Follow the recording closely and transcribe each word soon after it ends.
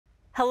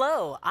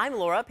Hello, I'm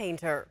Laura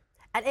Painter.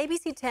 At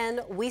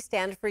ABC10, we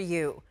stand for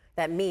you.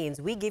 That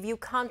means we give you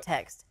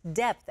context,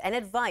 depth, and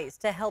advice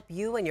to help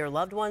you and your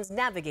loved ones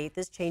navigate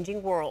this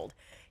changing world.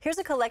 Here's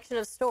a collection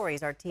of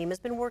stories our team has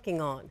been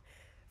working on.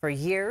 For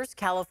years,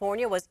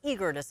 California was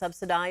eager to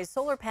subsidize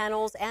solar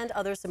panels and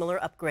other similar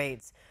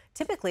upgrades.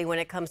 Typically, when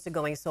it comes to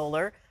going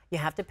solar, you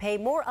have to pay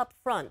more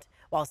upfront,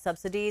 while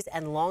subsidies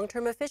and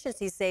long-term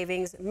efficiency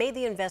savings made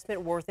the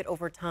investment worth it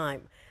over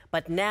time.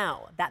 But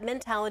now, that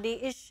mentality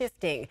is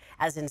shifting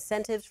as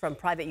incentives from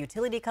private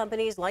utility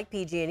companies like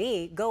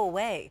PG&E go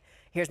away.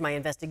 Here's my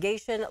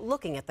investigation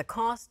looking at the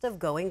cost of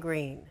going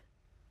green.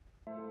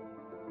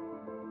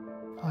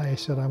 I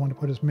said I want to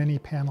put as many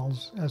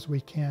panels as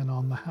we can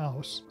on the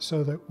house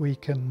so that we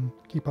can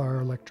keep our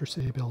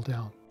electricity bill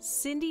down.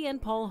 Cindy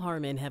and Paul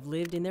Harmon have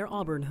lived in their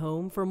Auburn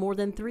home for more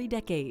than 3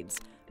 decades,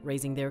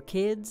 raising their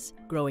kids,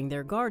 growing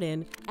their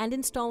garden, and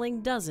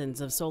installing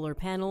dozens of solar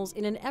panels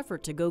in an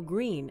effort to go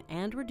green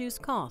and reduce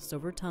costs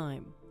over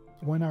time.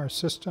 When our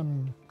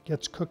system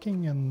gets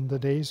cooking and the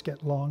days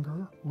get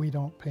longer, we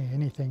don't pay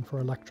anything for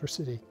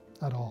electricity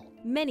at all.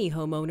 Many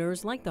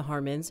homeowners, like the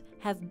Harmons,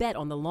 have bet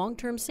on the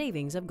long-term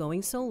savings of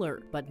going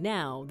solar. But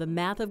now, the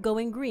math of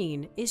going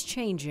green is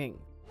changing.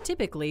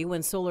 Typically,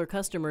 when solar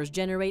customers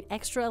generate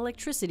extra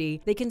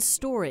electricity, they can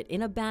store it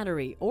in a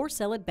battery or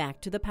sell it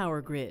back to the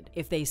power grid.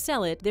 If they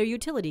sell it, their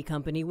utility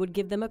company would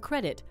give them a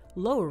credit,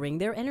 lowering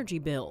their energy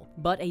bill.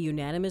 But a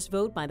unanimous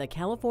vote by the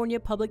California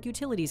Public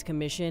Utilities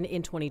Commission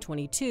in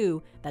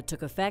 2022 that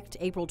took effect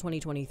April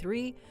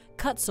 2023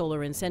 cut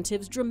solar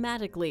incentives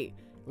dramatically,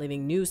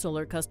 leaving new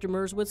solar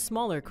customers with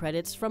smaller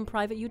credits from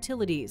private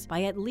utilities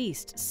by at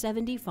least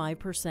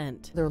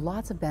 75%. There are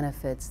lots of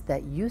benefits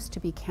that used to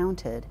be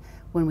counted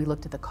when we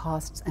looked at the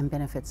costs and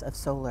benefits of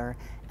solar,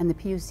 and the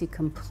PUC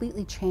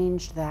completely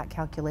changed that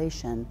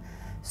calculation,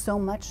 so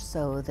much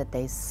so that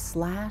they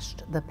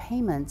slashed the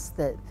payments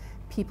that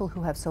people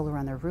who have solar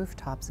on their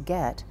rooftops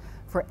get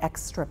for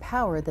extra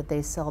power that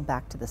they sell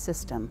back to the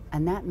system.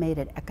 And that made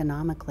it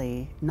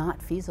economically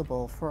not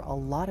feasible for a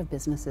lot of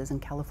businesses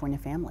and California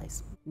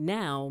families.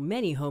 Now,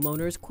 many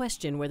homeowners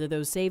question whether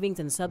those savings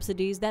and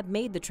subsidies that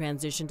made the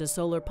transition to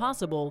solar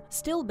possible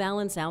still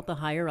balance out the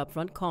higher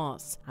upfront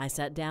costs. I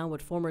sat down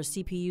with former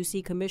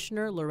CPUC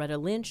Commissioner Loretta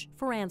Lynch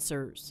for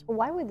answers.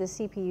 Why would the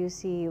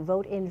CPUC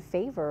vote in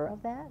favor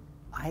of that?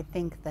 I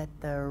think that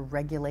the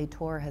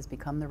regulator has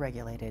become the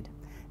regulated.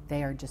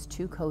 They are just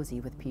too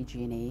cozy with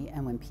PG&E,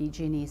 and when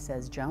PG&E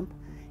says jump,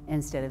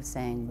 instead of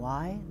saying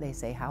why, they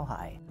say how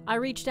high. I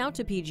reached out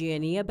to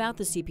PG&E about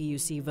the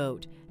CPUC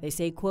vote. They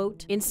say,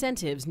 quote,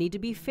 incentives need to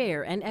be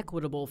fair and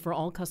equitable for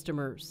all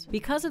customers.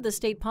 Because of the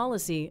state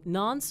policy,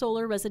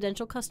 non-solar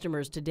residential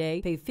customers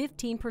today pay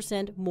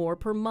 15% more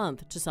per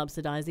month to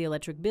subsidize the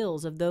electric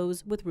bills of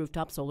those with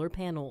rooftop solar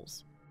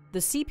panels. The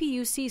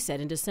CPUC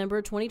said in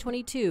December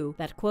 2022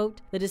 that,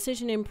 quote, the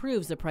decision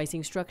improves the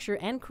pricing structure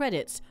and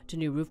credits to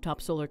new rooftop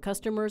solar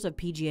customers of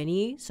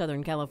PG&E,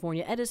 Southern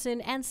California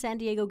Edison, and San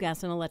Diego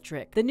Gas and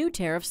Electric. The new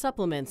tariff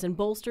supplements and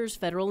bolsters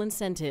federal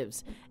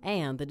incentives,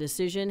 and the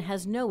decision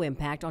has no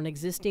impact on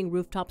existing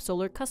rooftop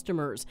solar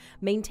customers,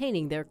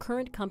 maintaining their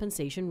current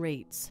compensation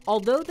rates.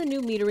 Although the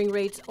new metering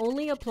rates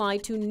only apply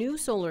to new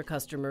solar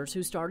customers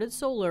who started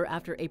solar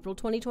after April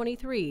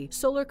 2023,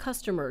 solar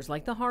customers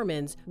like the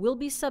Harmons will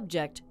be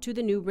subject to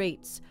the new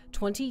rates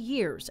 20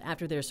 years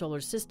after their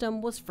solar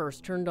system was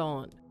first turned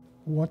on.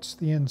 What's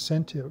the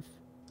incentive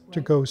to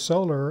go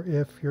solar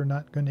if you're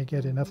not going to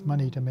get enough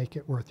money to make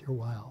it worth your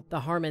while? The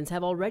Harmons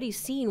have already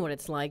seen what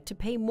it's like to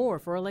pay more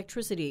for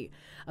electricity.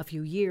 A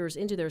few years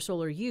into their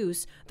solar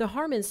use, the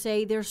Harmons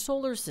say their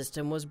solar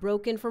system was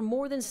broken for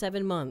more than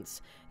 7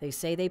 months. They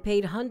say they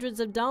paid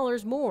hundreds of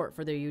dollars more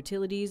for their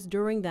utilities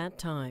during that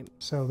time.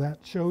 So that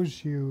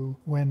shows you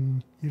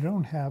when you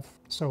don't have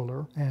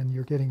solar and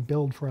you're getting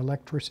billed for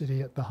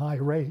electricity at the high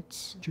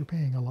rates, you're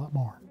paying a lot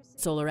more.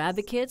 Solar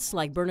advocates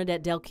like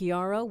Bernadette Del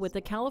Chiaro with the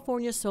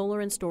California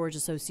Solar and Storage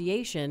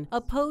Association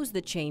oppose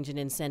the change in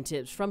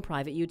incentives from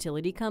private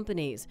utility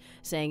companies,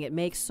 saying it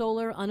makes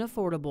solar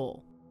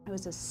unaffordable. It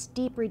was a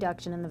steep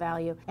reduction in the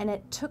value, and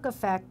it took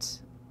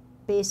effect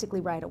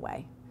basically right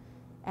away.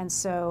 And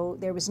so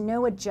there was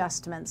no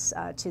adjustments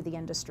to the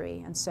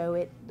industry. And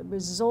so the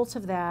result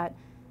of that,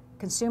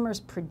 consumers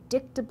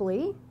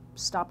predictably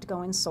stopped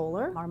going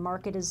solar. Our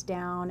market is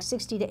down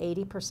 60 to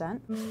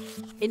 80%.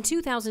 In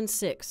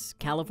 2006,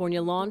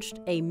 California launched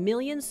a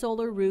Million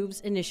Solar Roofs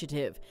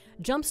initiative,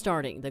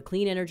 jumpstarting the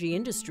clean energy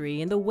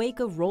industry in the wake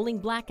of rolling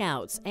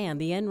blackouts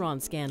and the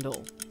Enron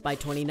scandal. By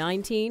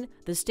 2019,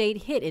 the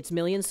state hit its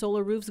Million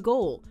Solar Roofs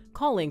goal,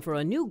 calling for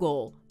a new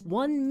goal,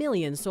 1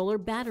 million solar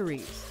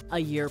batteries. A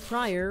year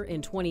prior,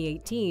 in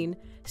 2018,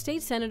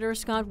 State Senator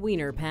Scott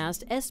Wiener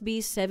passed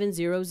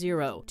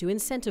AB10 to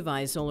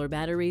incentivize solar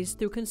batteries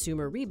through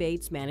consumer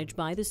rebates managed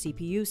by the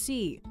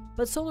CPUC.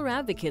 But solar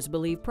advocates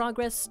believe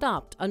progress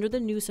stopped under the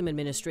Newsom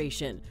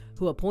administration,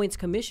 who appoints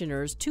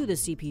commissioners to the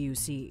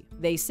CPUC.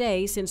 They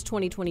say since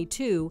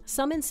 2022,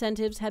 some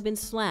incentives have been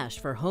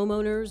slashed for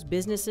homeowners,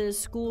 businesses,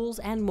 schools,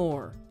 and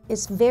more.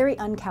 It's very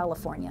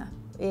un-California.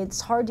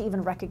 It's hard to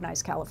even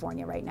recognize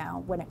California right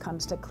now when it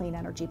comes to clean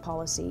energy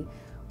policy.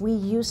 We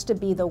used to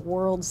be the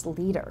world's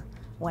leader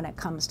when it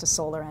comes to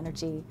solar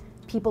energy.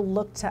 People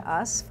look to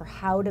us for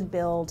how to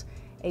build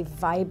a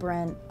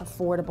vibrant,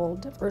 affordable,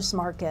 diverse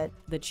market.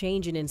 The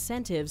change in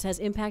incentives has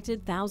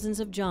impacted thousands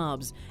of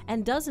jobs,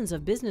 and dozens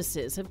of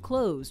businesses have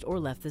closed or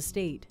left the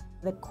state.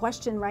 The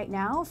question right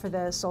now for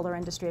the solar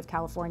industry of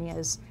California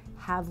is,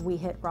 have we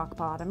hit rock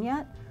bottom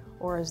yet,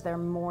 or is there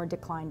more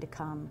decline to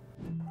come?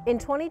 In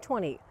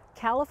 2020,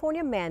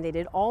 California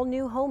mandated all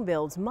new home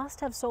builds must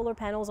have solar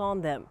panels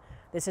on them.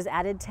 This has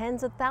added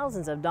tens of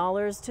thousands of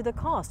dollars to the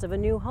cost of a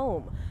new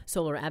home.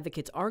 Solar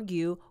advocates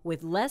argue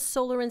with less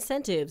solar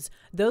incentives,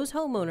 those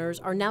homeowners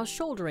are now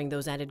shouldering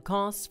those added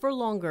costs for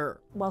longer.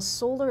 While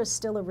solar is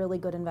still a really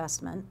good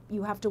investment,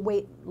 you have to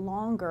wait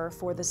longer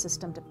for the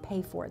system to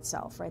pay for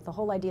itself, right? The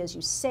whole idea is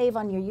you save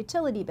on your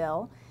utility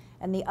bill,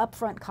 and the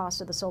upfront cost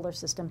of the solar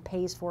system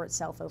pays for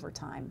itself over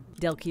time.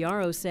 Del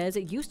Chiaro says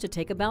it used to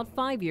take about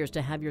 5 years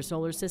to have your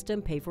solar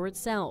system pay for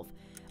itself.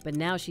 But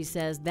now she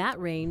says that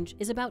range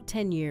is about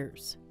 10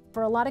 years.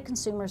 For a lot of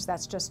consumers,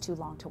 that's just too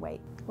long to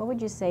wait. What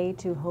would you say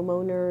to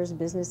homeowners,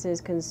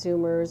 businesses,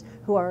 consumers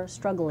who are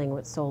struggling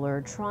with solar,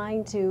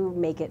 trying to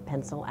make it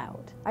pencil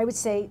out? I would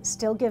say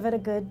still give it a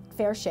good,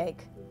 fair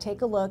shake.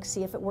 Take a look,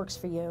 see if it works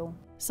for you.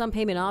 Some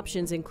payment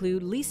options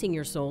include leasing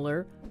your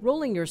solar,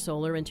 rolling your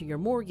solar into your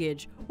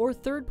mortgage, or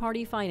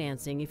third-party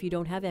financing if you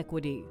don't have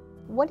equity.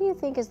 What do you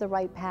think is the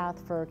right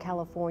path for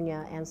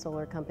California and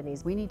solar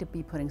companies? We need to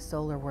be putting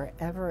solar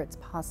wherever it's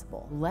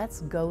possible.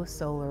 Let's go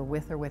solar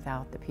with or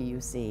without the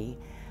PUC.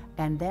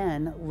 And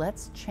then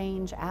let's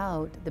change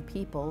out the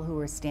people who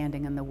are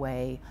standing in the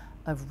way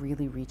of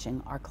really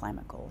reaching our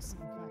climate goals.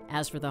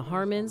 As for the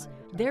Harmons,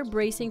 they're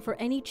bracing for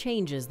any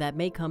changes that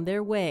may come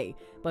their way,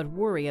 but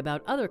worry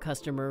about other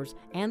customers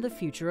and the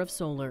future of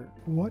solar.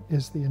 What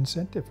is the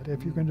incentive?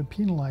 If you're going to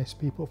penalize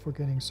people for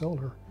getting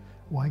solar,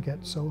 why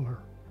get solar?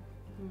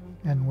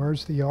 And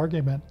where's the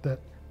argument that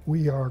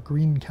we are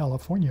green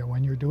California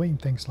when you're doing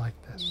things like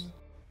this?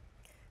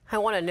 I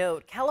want to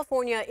note,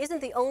 California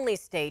isn't the only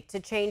state to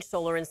change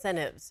solar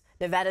incentives.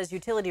 Nevada's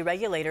utility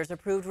regulators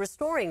approved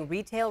restoring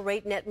retail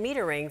rate net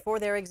metering for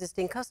their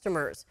existing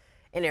customers.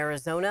 In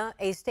Arizona,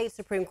 a state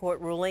Supreme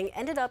Court ruling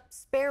ended up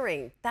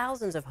sparing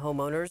thousands of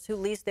homeowners who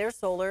leased their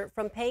solar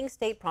from paying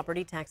state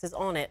property taxes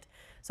on it.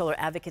 Solar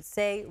advocates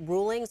say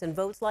rulings and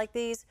votes like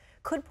these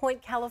could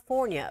point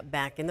California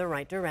back in the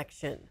right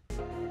direction.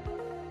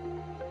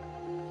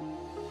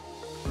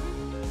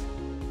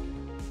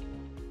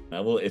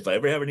 If I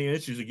ever have any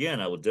issues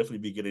again, I will definitely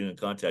be getting in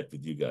contact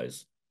with you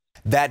guys.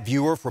 That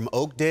viewer from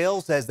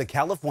Oakdale says the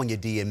California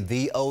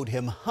DMV owed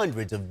him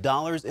hundreds of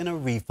dollars in a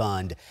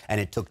refund, and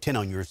it took 10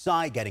 on Your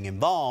Side getting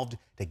involved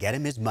to get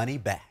him his money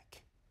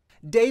back.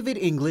 David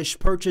English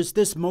purchased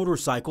this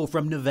motorcycle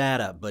from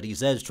Nevada, but he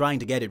says trying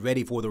to get it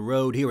ready for the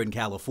road here in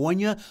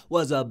California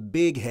was a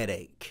big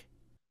headache.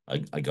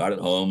 I got it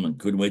home and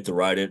couldn't wait to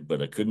ride it,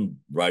 but I couldn't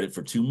ride it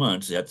for 2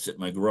 months. It had to sit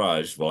in my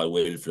garage while I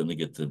waited for them to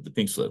get the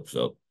pink slip.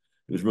 So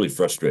it was really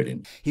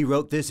frustrating. He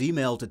wrote this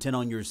email to 10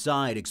 on Your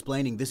Side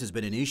explaining this has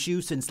been an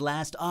issue since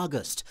last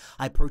August.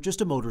 I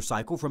purchased a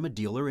motorcycle from a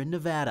dealer in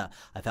Nevada.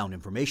 I found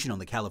information on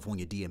the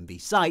California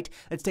DMV site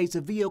that states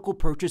a vehicle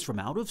purchased from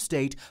out of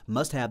state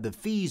must have the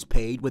fees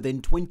paid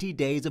within 20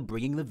 days of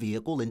bringing the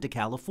vehicle into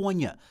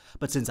California.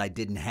 But since I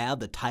didn't have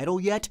the title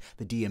yet,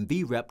 the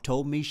DMV rep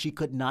told me she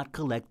could not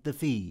collect the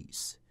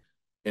fees.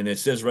 And it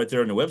says right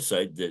there on the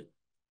website that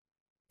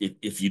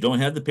if you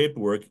don't have the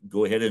paperwork,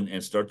 go ahead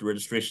and start the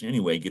registration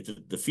anyway,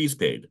 get the fees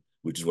paid,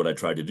 which is what I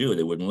tried to do.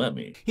 They wouldn't let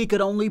me. He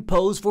could only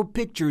pose for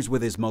pictures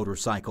with his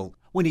motorcycle.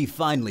 When he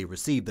finally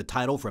received the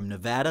title from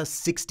Nevada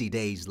 60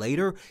 days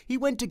later, he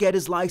went to get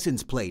his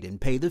license plate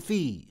and pay the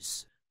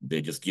fees. They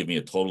just give me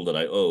a total that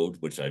I owed,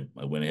 which I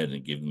went ahead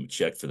and gave them a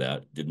check for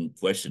that, didn't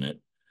question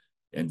it,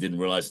 and didn't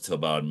realize until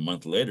about a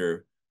month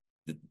later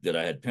that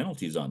I had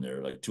penalties on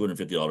there, like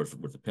 $250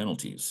 worth of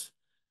penalties.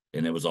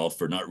 And it was all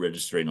for not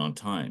registering on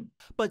time.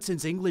 But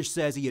since English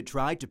says he had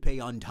tried to pay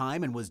on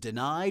time and was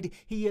denied,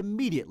 he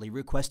immediately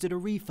requested a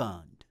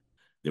refund.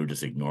 They were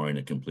just ignoring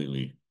it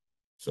completely,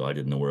 so I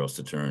didn't know where else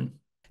to turn.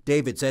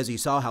 David says he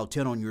saw how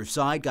 10 on Your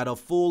Side got a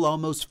full,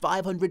 almost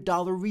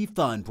 $500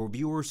 refund for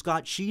viewer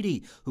Scott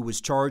Sheedy, who was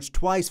charged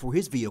twice for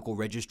his vehicle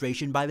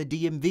registration by the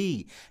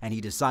DMV, and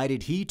he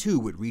decided he too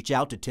would reach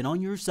out to 10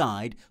 on Your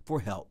Side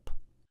for help.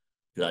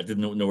 I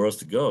didn't know where else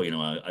to go.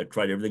 I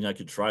tried everything I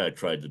could try. I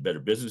tried the Better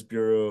Business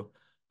Bureau.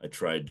 I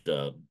tried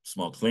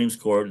small claims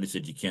court. They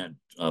said you can't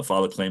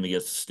file a claim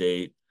against the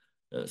state.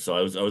 So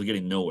I was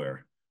getting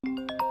nowhere.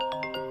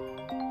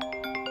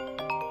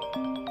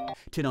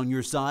 10 on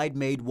Your Side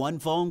made one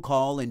phone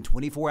call, and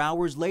 24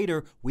 hours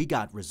later, we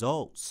got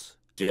results.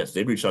 Yes,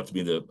 they reached out to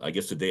me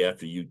the day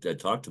after you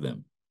had talked to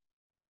them.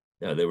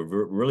 Yeah, they were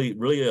really,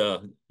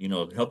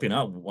 helping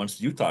out once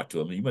you talked to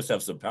them. You must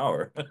have some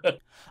power.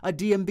 A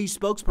DMV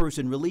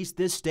spokesperson released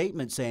this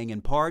statement saying,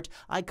 in part,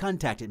 I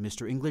contacted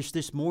Mr. English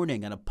this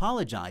morning and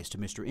apologized to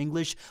Mr.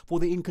 English for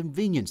the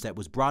inconvenience that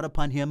was brought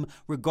upon him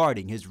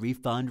regarding his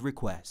refund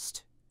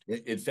request.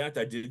 In fact,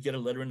 I did get a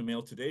letter in the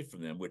mail today from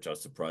them, which I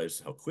was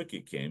surprised how quick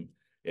it came.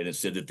 And it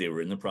said that they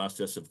were in the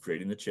process of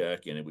creating the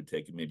check and it would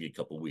take maybe a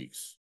couple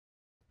weeks.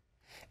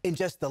 In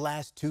just the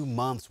last 2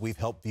 months, we've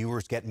helped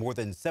viewers get more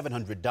than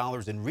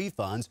 $700 in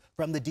refunds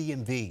from the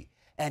DMV.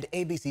 And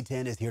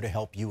ABC10 is here to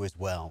help you as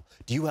well.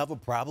 Do you have a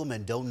problem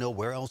and don't know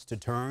where else to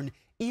turn?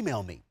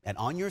 Email me at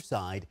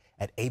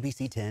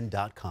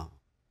onyourside@abc10.com.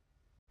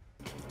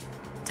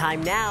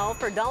 Time now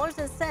for Dollars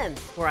and Cents,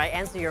 where I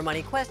answer your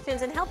money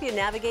questions and help you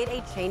navigate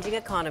a changing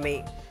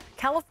economy.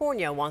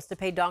 California wants to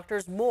pay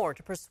doctors more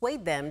to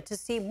persuade them to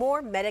see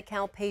more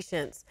Medi-Cal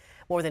patients.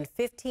 More than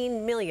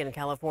 15 million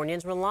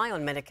Californians rely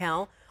on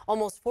Medi-Cal,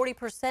 almost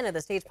 40% of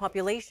the state's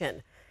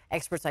population.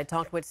 Experts I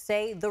talked with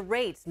say the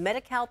rates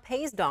Medi-Cal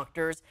pays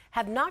doctors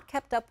have not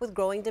kept up with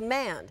growing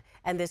demand,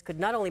 and this could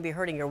not only be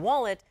hurting your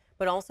wallet,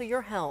 but also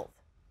your health.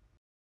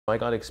 I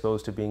got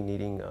exposed to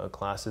needing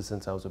classes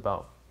since I was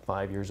about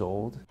 5 years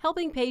old.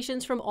 Helping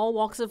patients from all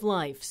walks of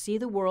life see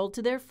the world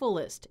to their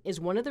fullest is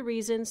one of the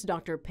reasons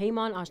Dr.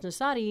 Payman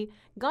Ashnasari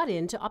got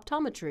into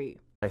optometry.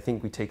 I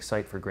think we take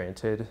sight for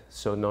granted,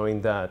 so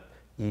knowing that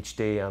each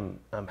day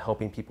I'm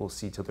helping people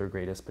see to their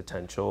greatest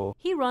potential.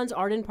 He runs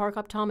Arden Park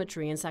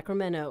Optometry in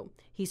Sacramento.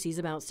 He sees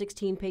about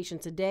 16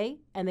 patients a day,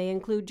 and they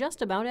include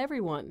just about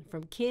everyone,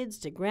 from kids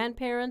to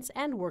grandparents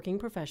and working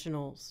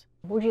professionals.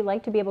 Would you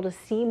like to be able to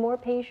see more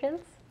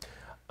patients?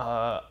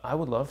 I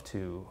would love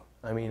to.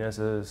 I mean, as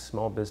a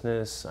small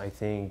business, I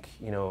think,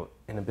 in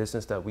a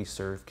business that we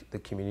serve the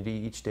community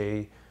each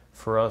day,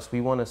 for us,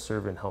 we want to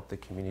serve and help the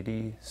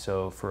community.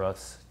 So for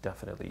us,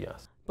 definitely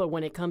yes. But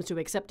when it comes to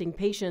accepting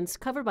patients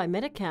covered by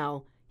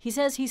Medi-Cal, he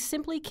says he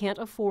simply can't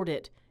afford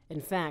it.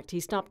 In fact, he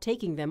stopped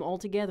taking them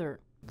altogether.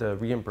 The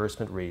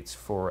reimbursement rates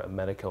for a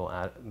Medi-Cal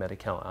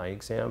eye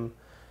exam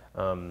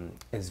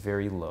is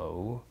very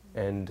low,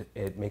 and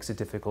it makes it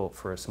difficult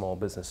for a small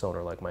business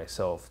owner like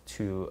myself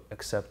to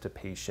accept a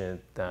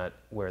patient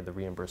where the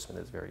reimbursement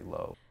is very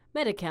low.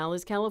 Medi-Cal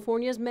is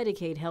California's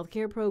Medicaid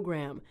healthcare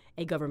program,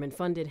 a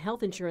government-funded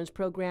health insurance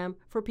program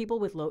for people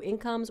with low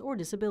incomes or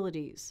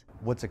disabilities.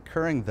 What's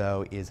occurring,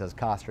 though, is as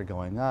costs are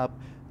going up,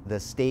 the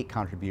state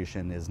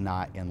contribution is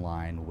not in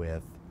line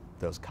with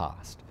those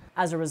costs.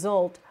 As a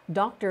result,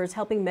 doctors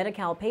helping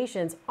Medi-Cal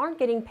patients aren't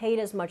getting paid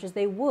as much as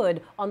they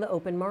would on the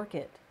open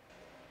market.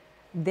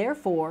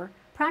 Therefore,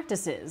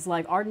 practices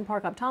like Arden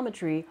Park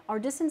Optometry are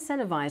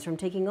disincentivized from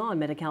taking on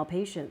Medi-Cal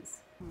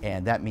patients.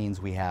 And that means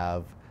we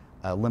have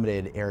a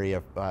limited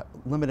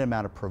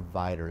amount of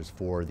providers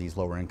for these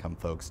lower income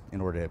folks in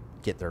order to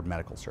get their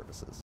medical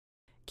services.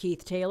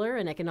 Keith Taylor,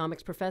 an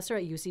economics professor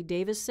at UC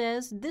Davis,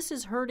 says this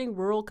is hurting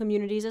rural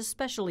communities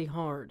especially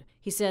hard.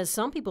 He says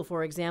some people,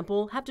 for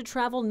example, have to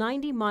travel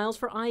 90 miles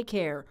for eye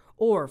care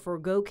or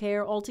forgo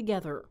care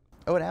altogether.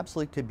 Oh, it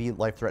absolutely could be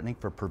life-threatening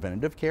for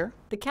preventative care.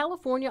 The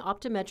California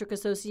Optometric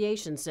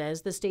Association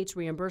says the state's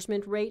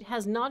reimbursement rate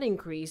has not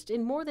increased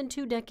in more than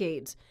 2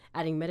 decades,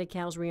 adding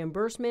Medi-Cal's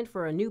reimbursement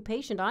for a new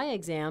patient eye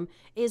exam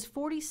is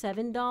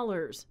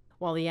 $47,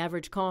 while the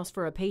average cost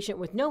for a patient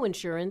with no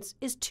insurance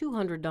is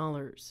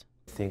 $200.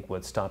 I think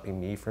what's stopping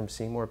me from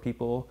seeing more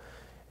people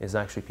is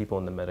actually people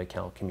in the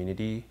Medi-Cal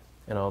community,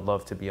 and I would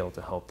love to be able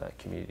to help that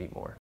community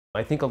more.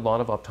 I think a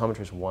lot of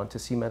optometrists want to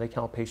see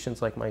Medi-Cal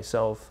patients like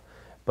myself,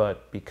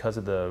 but because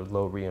of the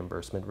low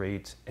reimbursement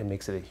rate, it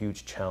makes it a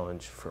huge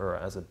challenge for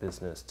as a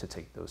business to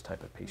take those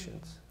type of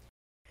patients.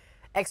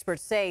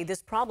 Experts say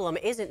this problem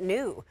isn't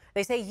new.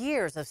 They say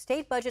years of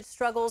state budget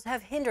struggles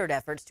have hindered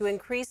efforts to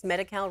increase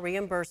Medi-Cal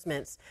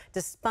reimbursements,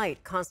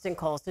 despite constant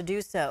calls to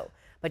do so.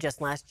 But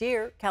just last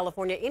year,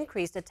 California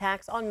increased a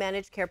tax on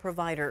managed care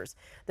providers.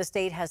 The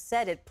state has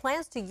said it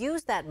plans to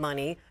use that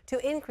money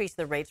to increase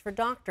the rates for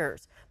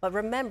doctors. But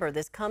remember,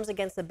 this comes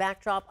against the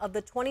backdrop of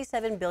the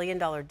 $27 billion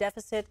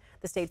deficit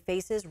the state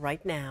faces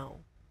right now.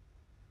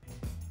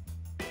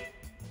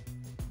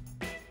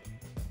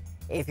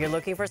 If you're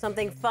looking for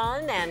something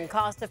fun and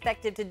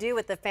cost-effective to do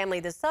with the family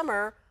this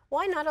summer,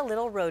 why not a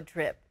little road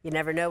trip? You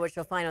never know what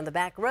you'll find on the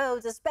back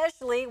roads,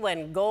 especially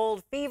when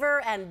gold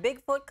fever and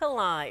Bigfoot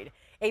collide.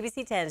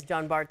 ABC 10's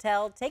John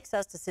Bartell takes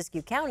us to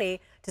Siskiyou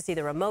County to see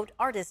the remote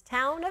artist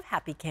town of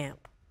Happy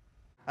Camp.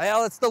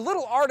 Well, it's the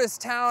little artist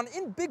town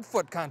in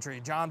Bigfoot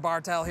country. John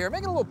Bartell here,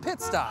 making a little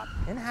pit stop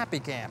in Happy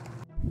Camp.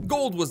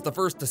 Gold was the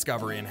first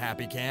discovery in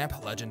Happy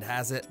Camp. Legend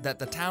has it that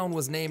the town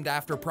was named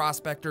after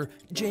prospector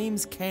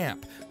James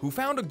Camp, who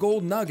found a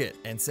gold nugget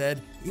and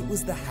said it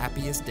was the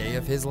happiest day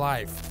of his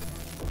life.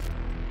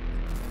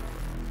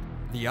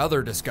 The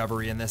other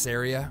discovery in this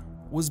area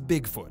was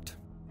Bigfoot.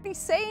 These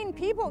sane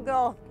people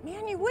go,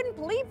 man, you wouldn't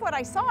believe what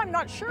I saw. I'm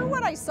not sure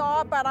what I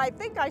saw, but I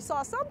think I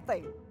saw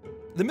something.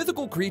 The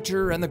mythical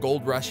creature and the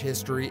gold rush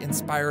history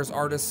inspires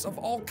artists of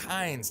all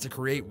kinds to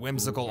create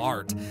whimsical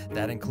art.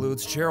 That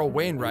includes Cheryl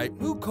Wainwright,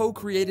 who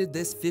co-created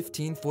this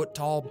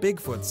 15-foot-tall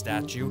Bigfoot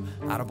statue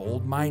out of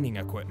old mining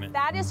equipment.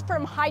 That is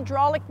from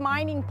hydraulic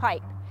mining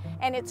pipe,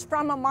 and it's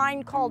from a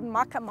mine called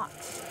Muckamuck.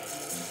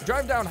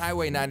 Drive down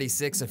Highway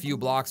 96 a few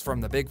blocks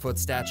from the Bigfoot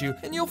statue,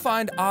 and you'll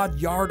find odd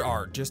yard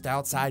art just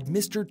outside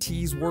Mr.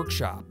 T's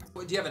workshop.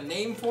 Do you have a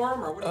name for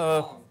him, or what do you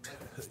call him?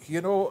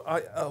 you know,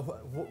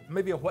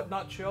 maybe a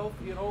whatnot shelf,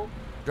 you know.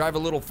 Drive a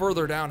little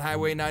further down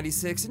Highway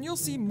 96 and you'll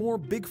see more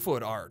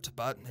Bigfoot art,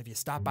 but if you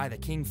stop by the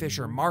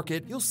Kingfisher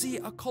Market, you'll see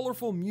a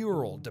colorful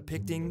mural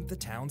depicting the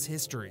town's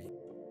history.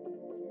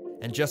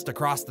 And just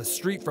across the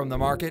street from the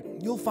market,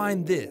 you'll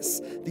find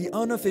this, the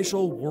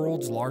unofficial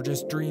world's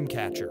largest dream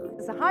catcher.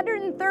 It's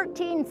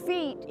 113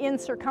 feet in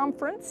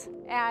circumference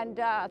and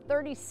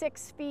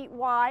 36 feet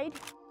wide.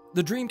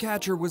 The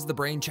Dreamcatcher was the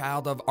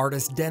brainchild of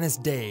artist Dennis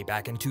Day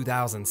back in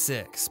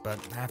 2006, but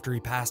after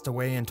he passed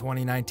away in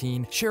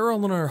 2019,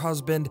 Cheryl and her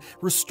husband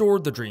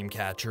restored the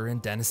Dreamcatcher in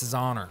Dennis's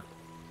honor.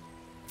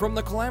 From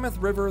the Klamath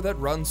River that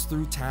runs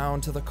through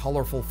town to the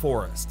colorful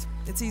forest,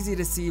 it's easy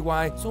to see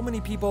why so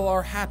many people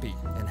are happy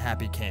in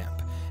Happy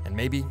Camp. And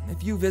maybe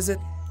if you visit,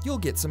 you'll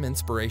get some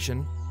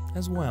inspiration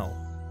as well.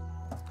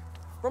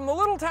 From the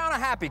little town of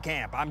Happy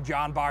Camp, I'm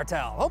John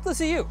Bartell. Hope to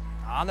see you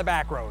on the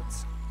back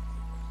roads.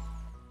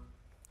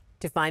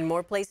 To find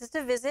more places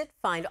to visit,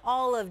 find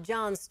all of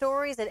John's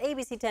stories at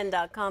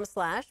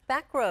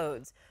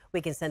abc10.com/backroads.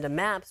 We can send a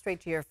map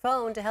straight to your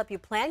phone to help you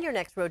plan your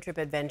next road trip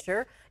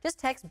adventure. Just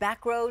text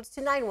Backroads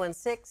to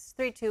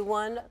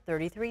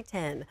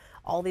 916-321-3310.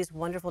 All these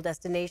wonderful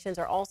destinations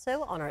are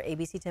also on our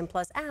ABC10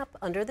 Plus app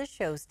under the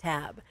Shows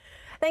tab.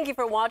 Thank you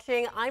for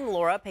watching. I'm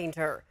Laura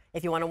Painter.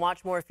 If you want to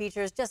watch more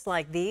features just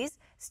like these,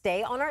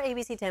 stay on our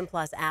ABC10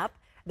 Plus app.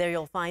 There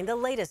you'll find the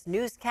latest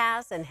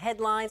newscasts and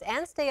headlines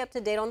and stay up to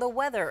date on the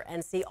weather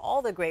and see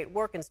all the great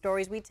work and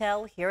stories we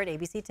tell here at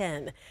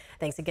ABC10.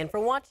 Thanks again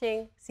for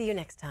watching. See you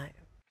next time.